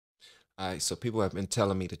All right, so people have been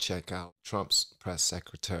telling me to check out Trump's press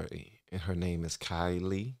secretary, and her name is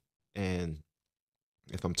Kayleigh. And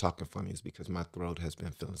if I'm talking funny, it's because my throat has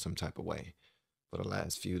been feeling some type of way for the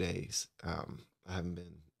last few days. I haven't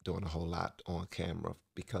been doing a whole lot on camera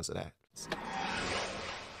because of that.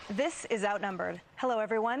 This is Outnumbered. Hello,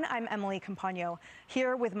 everyone. I'm Emily Campagno,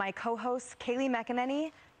 here with my co-hosts Kayleigh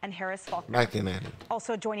McEnany and Harris Faulkner. McEnany.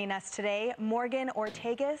 Also joining us today, Morgan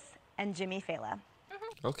Ortegas and Jimmy Fela.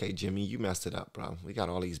 Okay, Jimmy, you messed it up, bro. We got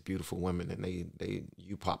all these beautiful women, and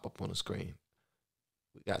you pop up on the screen.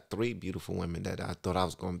 We got 3 beautiful women that I thought I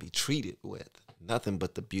was going to be treated with. Nothing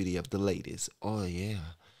but the beauty of the ladies. Oh, yeah.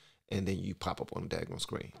 And then you pop up on the daggone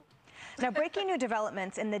screen. Now, breaking new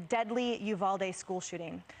developments in the deadly Uvalde school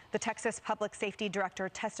shooting. The Texas Public Safety Director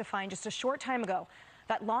testifying just a short time ago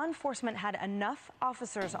that law enforcement had enough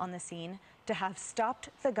officers on the scene to have stopped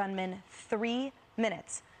the gunman 3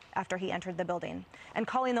 minutes after he entered the building, and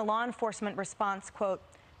calling the law enforcement response, quote,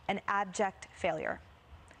 an abject failure.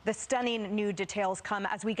 The stunning new details come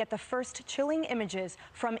as we get the first chilling images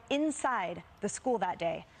from inside the school that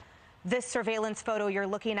day. This surveillance photo you're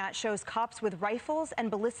looking at shows cops with rifles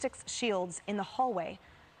and ballistics shields in the hallway,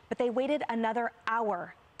 but they waited another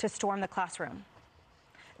hour to storm the classroom.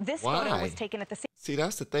 This photo was taken at the scene. See,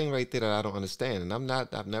 that's the thing right there that I don't understand. And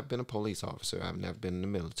I've never been a police officer. I've never been in the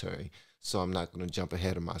military. So I'm not going to jump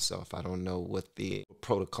ahead of myself. I don't know what the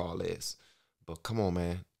protocol is. But come on,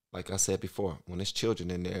 man. Like I said before, when there's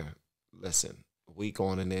children in there, listen, we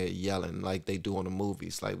going in there yelling like they do in the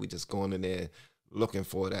movies. Like we just going in there looking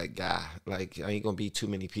for that guy. Like, I ain't going to be too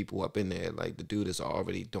many people up in there. Like, the dude is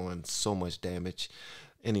already doing so much damage.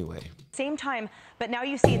 Anyway. Same time, but now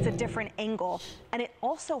you see it's a different angle. And it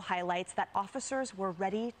also highlights that officers were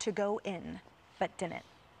ready to go in, but didn't.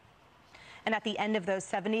 And at the end of those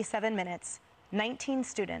 77 minutes, 19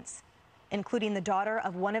 students, including the daughter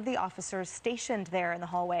of one of the officers stationed there in the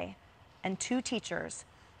hallway, and 2 teachers,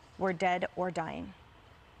 were dead or dying.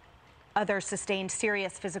 Others sustained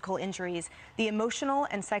serious physical injuries. The emotional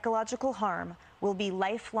and psychological harm will be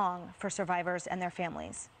lifelong for survivors and their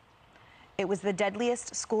families. It was the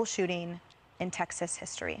deadliest school shooting in Texas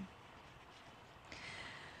history.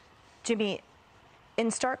 Jimmy, in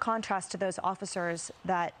stark contrast to those officers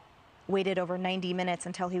that waited over 90 minutes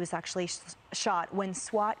until he was actually shot, when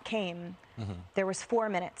SWAT came, there was 4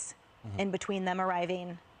 minutes in between them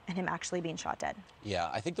arriving and him actually being shot dead. Yeah,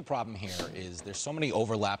 I think the problem here is there's so many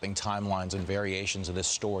overlapping timelines and variations of this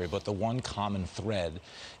story, but the one common thread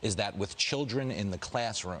is that with children in the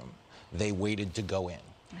classroom, they waited to go in.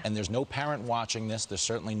 And there's no parent watching this. There's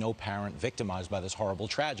certainly no parent victimized by this horrible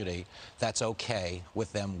tragedy that's okay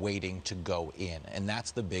with them waiting to go in. And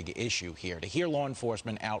that's the big issue here. To hear law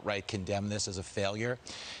enforcement outright condemn this as a failure,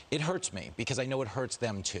 it hurts me because I know it hurts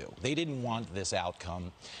them too. They didn't want this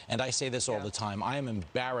outcome. And I say this all the time. I am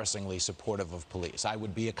embarrassingly supportive of police. I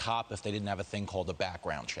would be a cop if they didn't have a thing called a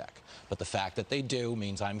background check. But the fact that they do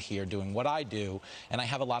means I'm here doing what I do. And I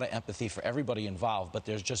have a lot of empathy for everybody involved. But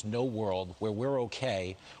there's just no world where we're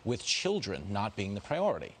okay with children not being the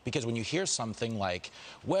priority. Because when you hear something like,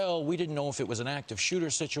 well, we didn't know if it was an active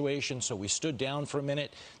shooter situation, so we stood down for a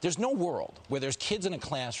minute. There's no world where there's kids in a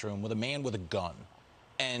classroom with a man with a gun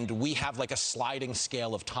and we have like a sliding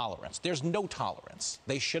scale of tolerance. There's no tolerance.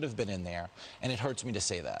 They should have been in there, and it hurts me to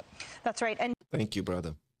say that. That's right. And thank you,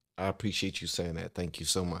 brother. I appreciate you saying that. Thank you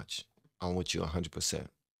so much. I'm with you 100%.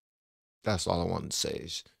 That's all I wanted to say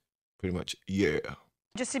is pretty much, yeah.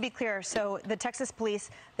 just to be clear, so the Texas police,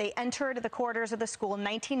 they entered the corridors of the school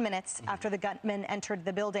 19 minutes after the gunman entered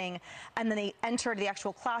the building, and then they entered the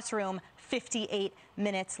actual classroom 58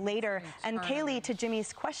 minutes later. And Kayleigh, to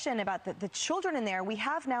Jimmy's question about the children in there, we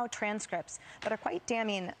have now transcripts that are quite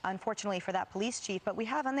damning, unfortunately, for that police chief, but we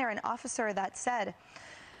have on there an officer that said,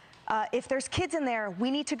 if there's kids in there,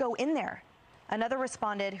 we need to go in there. Another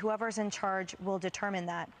responded, whoever's in charge will determine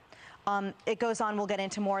that. It goes on, we'll get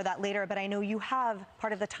into more of that later, but I know you have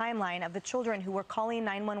part of the timeline of the children who were calling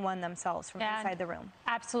 911 themselves from inside the room.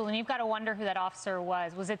 Absolutely, and you've got to wonder who that officer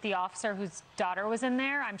was. Was it the officer whose daughter was in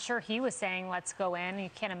there? I'm sure he was saying, let's go in. You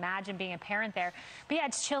can't imagine being a parent there. But yeah,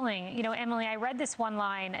 it's chilling. You know, Emily, I read this one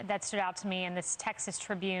line that stood out to me in this Texas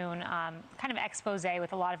Tribune, kind of expose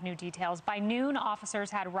with a lot of new details. By noon, officers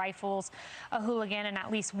had rifles, a hooligan, and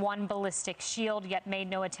at least one ballistic shield, yet made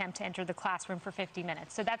no attempt to enter the classroom for 50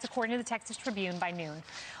 minutes. So that's according to the Texas Tribune by noon.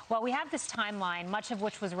 Well, we have this timeline, much of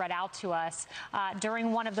which was read out to us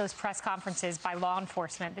during one of those press conferences by law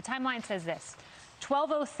enforcement. The timeline says this: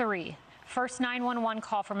 12:03. First 911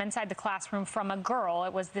 call from inside the classroom from a girl.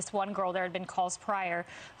 It was this one girl. There had been calls prior,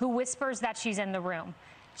 who whispers that she's in the room.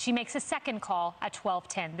 She makes a second call at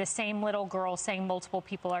 12:10. The same little girl saying multiple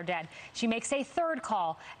people are dead. She makes a third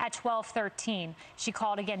call at 12:13. She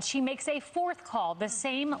called again. She makes a fourth call, the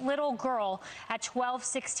same little girl, at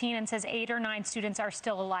 12:16 and says 8 or 9 students are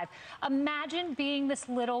still alive. Imagine being this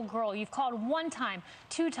little girl. You've called 1 time,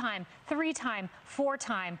 2 time, 3 time, 4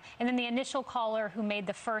 time, and then the initial caller who made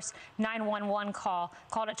the first 911 call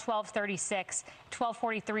called at 12:36.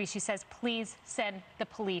 12:43, she says, please send the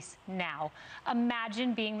police now.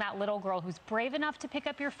 Imagine being that little girl who's brave enough to pick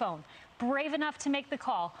up your phone, brave enough to make the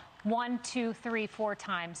call 1, 2, 3, 4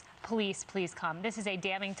 times. Police, please come. This is a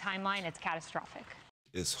damning timeline. It's catastrophic.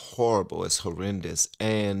 It's horrible. It's horrendous.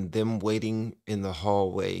 And them waiting in the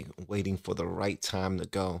hallway, waiting for the right time to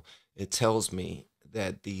go, it tells me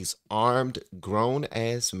that these armed,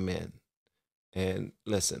 grown-ass men, and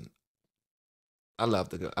listen, I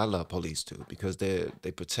love police too, because they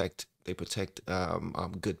protect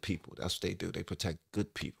good people. That's what they do. They protect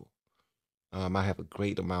good people. I have a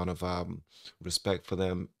great amount of respect for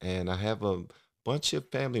them, and I have a bunch of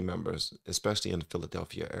family members, especially in the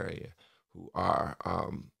Philadelphia area, who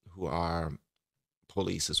are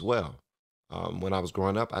police as well. When I was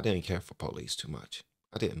growing up, I didn't care for police too much.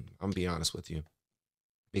 I didn't. I'm gonna be honest with you,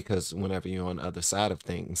 because whenever you're on the other side of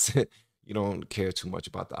things, you don't care too much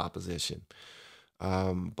about the opposition.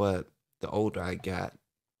 But the older I got,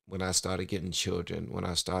 when I started getting children, when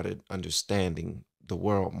I started understanding the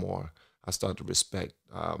world more, I started to respect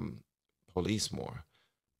police more.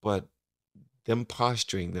 But them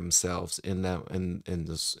posturing themselves in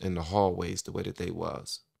the hallways the way that they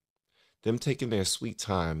was, them taking their sweet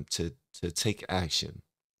time to take action,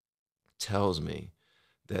 tells me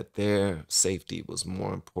that their safety was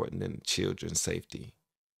more important than children's safety,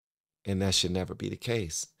 and that should never be the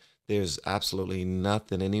case. There's absolutely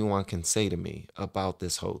nothing anyone can say to me about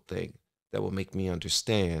this whole thing that will make me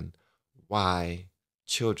understand why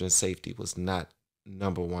children's safety was not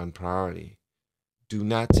 #1 priority. Do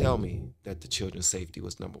not tell me that the children's safety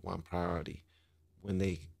was #1 priority when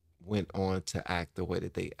they went on to act the way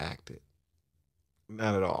that they acted.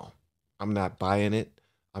 Not at all. I'm not buying it.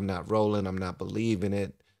 I'm not rolling. I'm not believing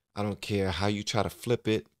it. I don't care how you try to flip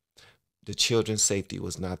it. The children's safety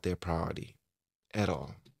was not their priority at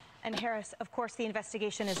all. And Harris, of course, the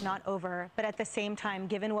investigation is not over, but at the same time,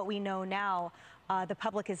 given what we know now, the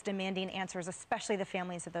public is demanding answers, especially the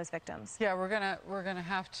families of those victims. Yeah, we're gonna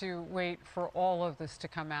have to wait for all of this to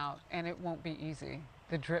come out, and it won't be easy.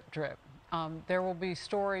 The drip, drip. There will be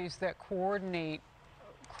stories that coordinate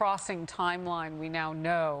crossing timeline. We now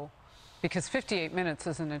know, because 58 minutes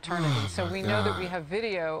is an eternity. So we know that we have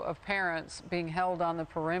video of parents being held on the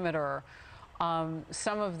perimeter.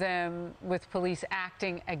 Some of them with police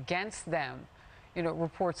acting against them, you know,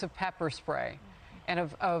 reports of pepper spray and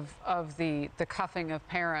of the cuffing of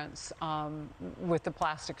parents with the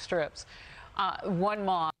plastic strips. One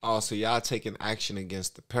mom. Also, y'all taking action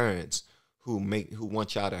against the parents who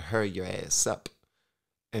want y'all to hurry your ass up.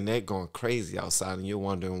 And they're going crazy outside, and you're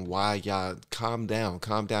wondering why y'all calm down.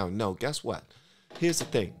 No, guess what? Here's the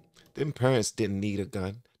thing. Them parents didn't need a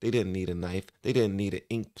gun. They didn't need a knife. They didn't need an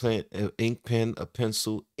ink pen, a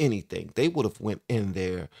pencil, anything. They would have went in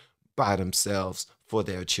there by themselves for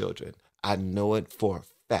their children. I know it for a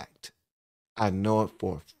fact. I know it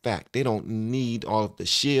for a fact. They don't need all of the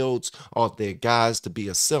shields, all of their guys to be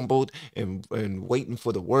assembled and waiting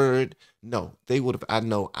for the word. No, they would have. I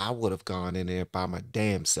know I would have gone in there by my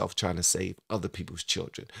damn self trying to save other people's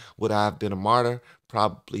children. Would I have been a martyr?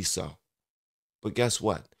 Probably so. But guess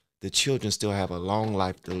what? The children still have a long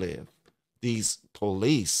life to live. These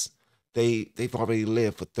police, they've already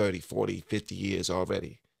lived for 30, 40, 50 years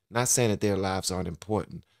already. Not saying that their lives aren't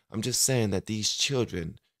important. I'm just saying that these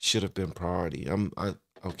children should have been priority.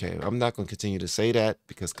 Okay, I'm not going to continue to say that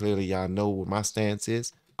because clearly y'all know what my stance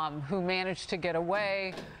is. Who managed to get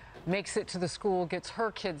away, makes it to the school, gets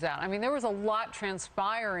her kids out. I mean, there was a lot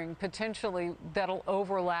transpiring potentially that'll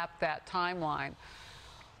overlap that timeline.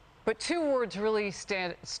 But 2 words really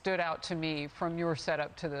stood out to me from your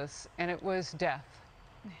setup to this, and it was death,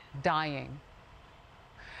 dying.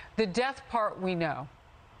 The death part we know.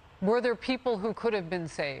 Were there people who could have been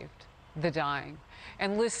saved? The dying.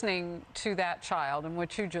 And listening to that child and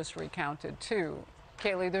what you just recounted too,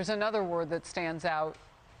 Kayleigh, there's another word that stands out,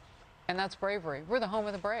 and that's bravery. We're the home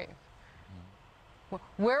of the brave.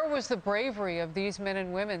 Where was the bravery of these men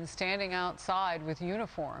and women standing outside with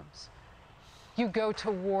uniforms? You go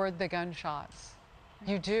toward the gunshots.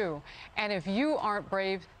 You do. And if you aren't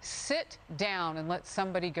brave, sit down and let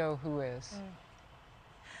somebody go who is.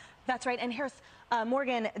 That's right. And Harris,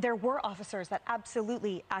 Morgan, there were officers that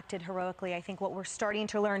absolutely acted heroically. I think what we're starting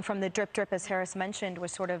to learn from the drip, as Harris mentioned,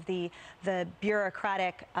 was sort of the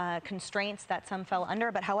bureaucratic constraints that some fell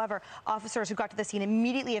under. But however, officers who got to the scene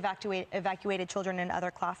immediately evacuated children in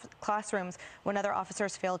other classrooms. When other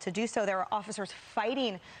officers failed to do so, there were officers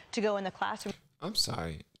fighting to go in the classroom. I'm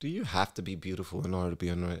sorry. Do you have to be beautiful in order to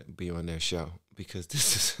be on their show? Because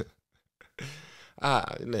this is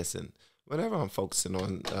listen. Whenever I'm focusing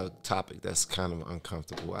on a topic that's kind of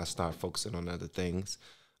uncomfortable, I start focusing on other things,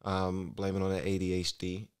 blaming on the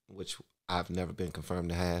ADHD, which I've never been confirmed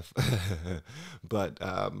to have. but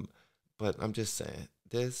I'm just saying,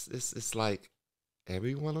 it's like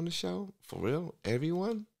everyone on the show, for real,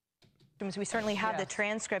 everyone. We certainly have the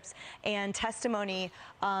transcripts and testimony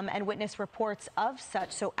and witness reports of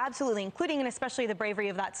such. So absolutely, including and especially the bravery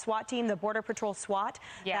of that SWAT team, the Border Patrol SWAT,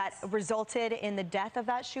 that resulted in the death of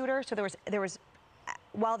that shooter. So there was,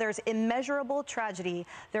 while there's immeasurable tragedy,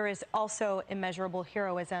 there is also immeasurable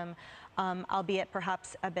heroism, albeit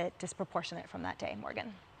perhaps a bit disproportionate from that day.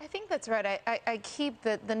 Morgan. I think that's right. I keep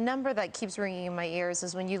the number that keeps ringing in my ears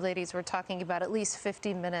is when you ladies were talking about at least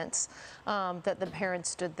 50 minutes that the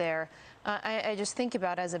parents stood there. I just think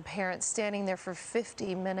about, as a parent, standing there for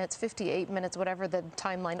 50 minutes, 58 minutes, whatever the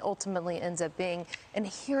timeline ultimately ends up being, and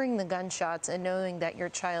hearing the gunshots and knowing that your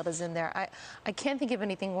child is in there. I can't think of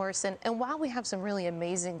anything worse. And while we have some really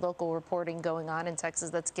amazing local reporting going on in Texas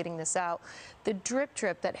that's getting this out, the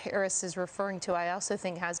drip that Harris is referring to, I also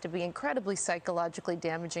think has to be incredibly psychologically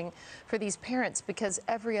damaging for these parents, because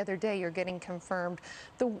every other day you're getting confirmed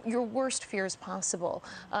your worst fears possible,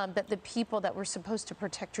 that the people that were supposed to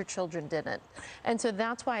protect your children didn't. And so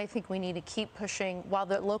that's why I think we need to keep pushing. While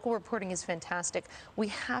the local reporting is fantastic, we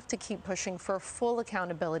have to keep pushing for full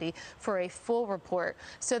accountability, for a full report,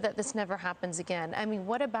 so that this never happens again. I mean,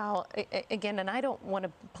 what about, again, and I don't want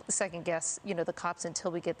to second guess, the cops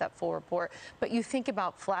until we get that full report, but you think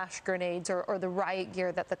about flash grenades or the riot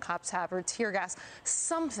gear that the cops have, or tear gas,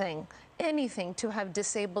 something, anything to have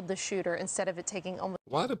disabled the shooter instead of it taking almost.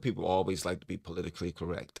 Why do people always like to be politically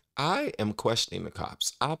correct? I am questioning the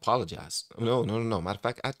cops. I apologize. No. Matter of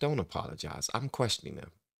fact, I don't apologize. I'm questioning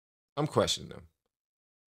them.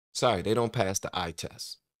 Sorry, they don't pass the eye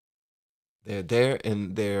test. They're there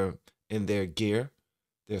in their gear.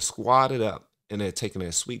 They're squatted up and they're taking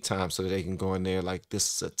their sweet time so that they can go in there like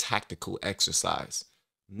this is a tactical exercise.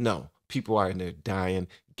 No, people are in there dying.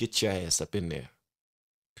 Get your ass up in there.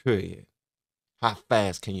 Period. How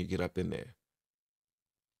fast can you get up in there?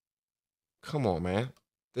 Come on, man.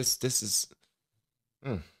 This is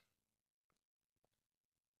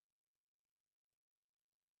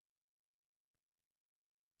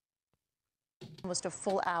almost a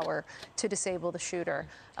full hour to disable the shooter.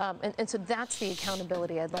 And so that's the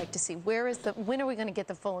accountability I'd like to see. When are we going to get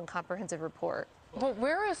the full and comprehensive report? But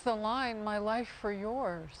where is the line, my life for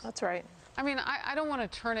yours? That's right. I mean, I don't want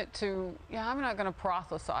to turn it to, I'm not going to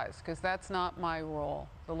prophesize, because that's not my role.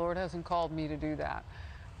 The Lord hasn't called me to do that.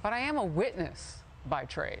 But I am a witness by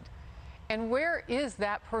trade. And where is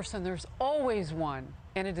that person? There's always one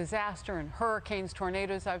in a disaster, in hurricanes,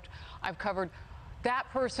 tornadoes I've covered. That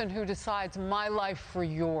person who decides my life for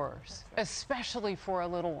yours, especially for a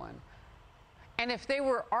little one. And if they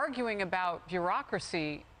were arguing about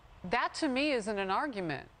bureaucracy, that to me isn't an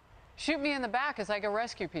argument. Shoot me in the back as I go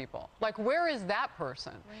rescue people. Like, where is that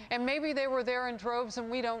person? And maybe they were there in droves and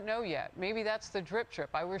we don't know yet. Maybe that's the drip.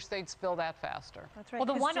 I wish they'd spill that faster. That's right.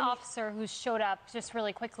 Well, the one officer who showed up just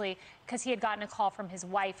really quickly, because he had gotten a call from his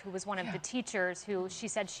wife, who was one of the teachers, who she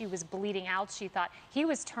said she was bleeding out. She thought he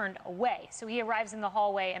was turned away. So he arrives in the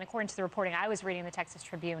hallway, and according to the reporting I was reading, the Texas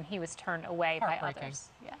Tribune, he was turned away by others.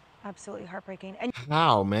 Yeah, absolutely heartbreaking. And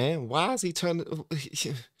how, man? Why is he turned?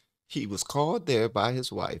 He was called there by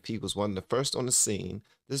his wife. He was one of the first on the scene.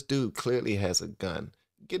 This dude clearly has a gun.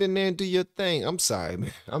 Get in there and do your thing. I'm sorry,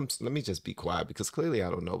 man. Let me just be quiet, because clearly I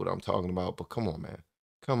don't know what I'm talking about. But come on, man.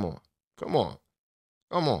 Come on.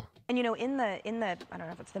 And in the I don't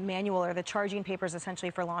know if it's the manual or the charging papers essentially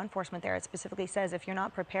for law enforcement there, it specifically says if you're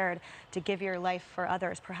not prepared to give your life for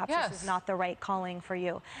others, perhaps this is not the right calling for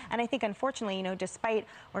you. And I think, unfortunately, despite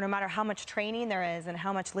or no matter how much training there is and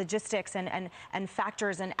how much logistics and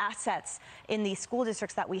factors and assets in these school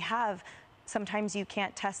districts that we have, sometimes you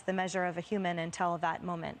can't test the measure of a human until that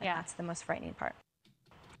moment. And that's the most frightening part.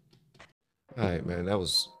 All right, man, that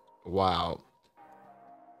was wild.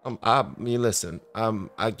 I mean, listen,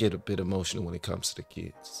 I get a bit emotional when it comes to the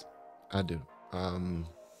kids. I do.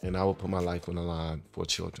 And I will put my life on the line for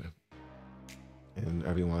children. And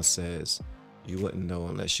everyone says, you wouldn't know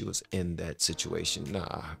unless you was in that situation.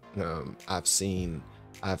 Nah, I've seen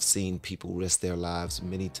I've seen people risk their lives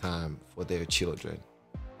many times for their children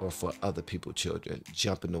or for other people's children,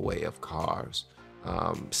 jump in the way of cars,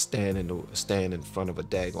 stand in front of a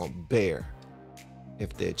daggone bear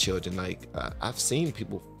if their children, like I've seen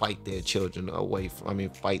people fight their children away from,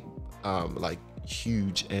 fight like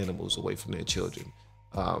huge animals away from their children,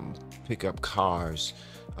 pick up cars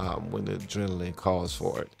when the adrenaline calls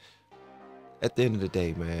for it. At the end of the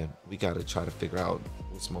day, man, we got to try to figure out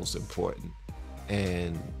what's most important.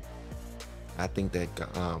 And I think that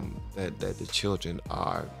that the children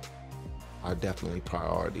are definitely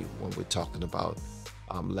priority when we're talking about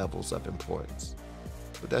levels of importance.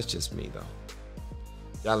 But that's just me, though.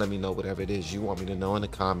 Y'all let me know whatever it is you want me to know in the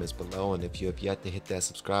comments below. And if you have yet to hit that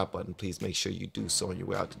subscribe button, please make sure you do so on your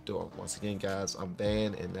way out the door. Once again, guys, I'm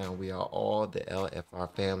Van, and now we are all the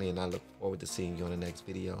LFR family, and I look forward to seeing you on the next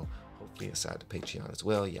video, hopefully inside the Patreon as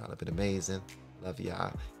well. Y'all have been amazing. Love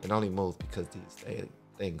y'all. And only moved because these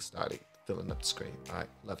things started filling up the screen. All right,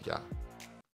 love y'all.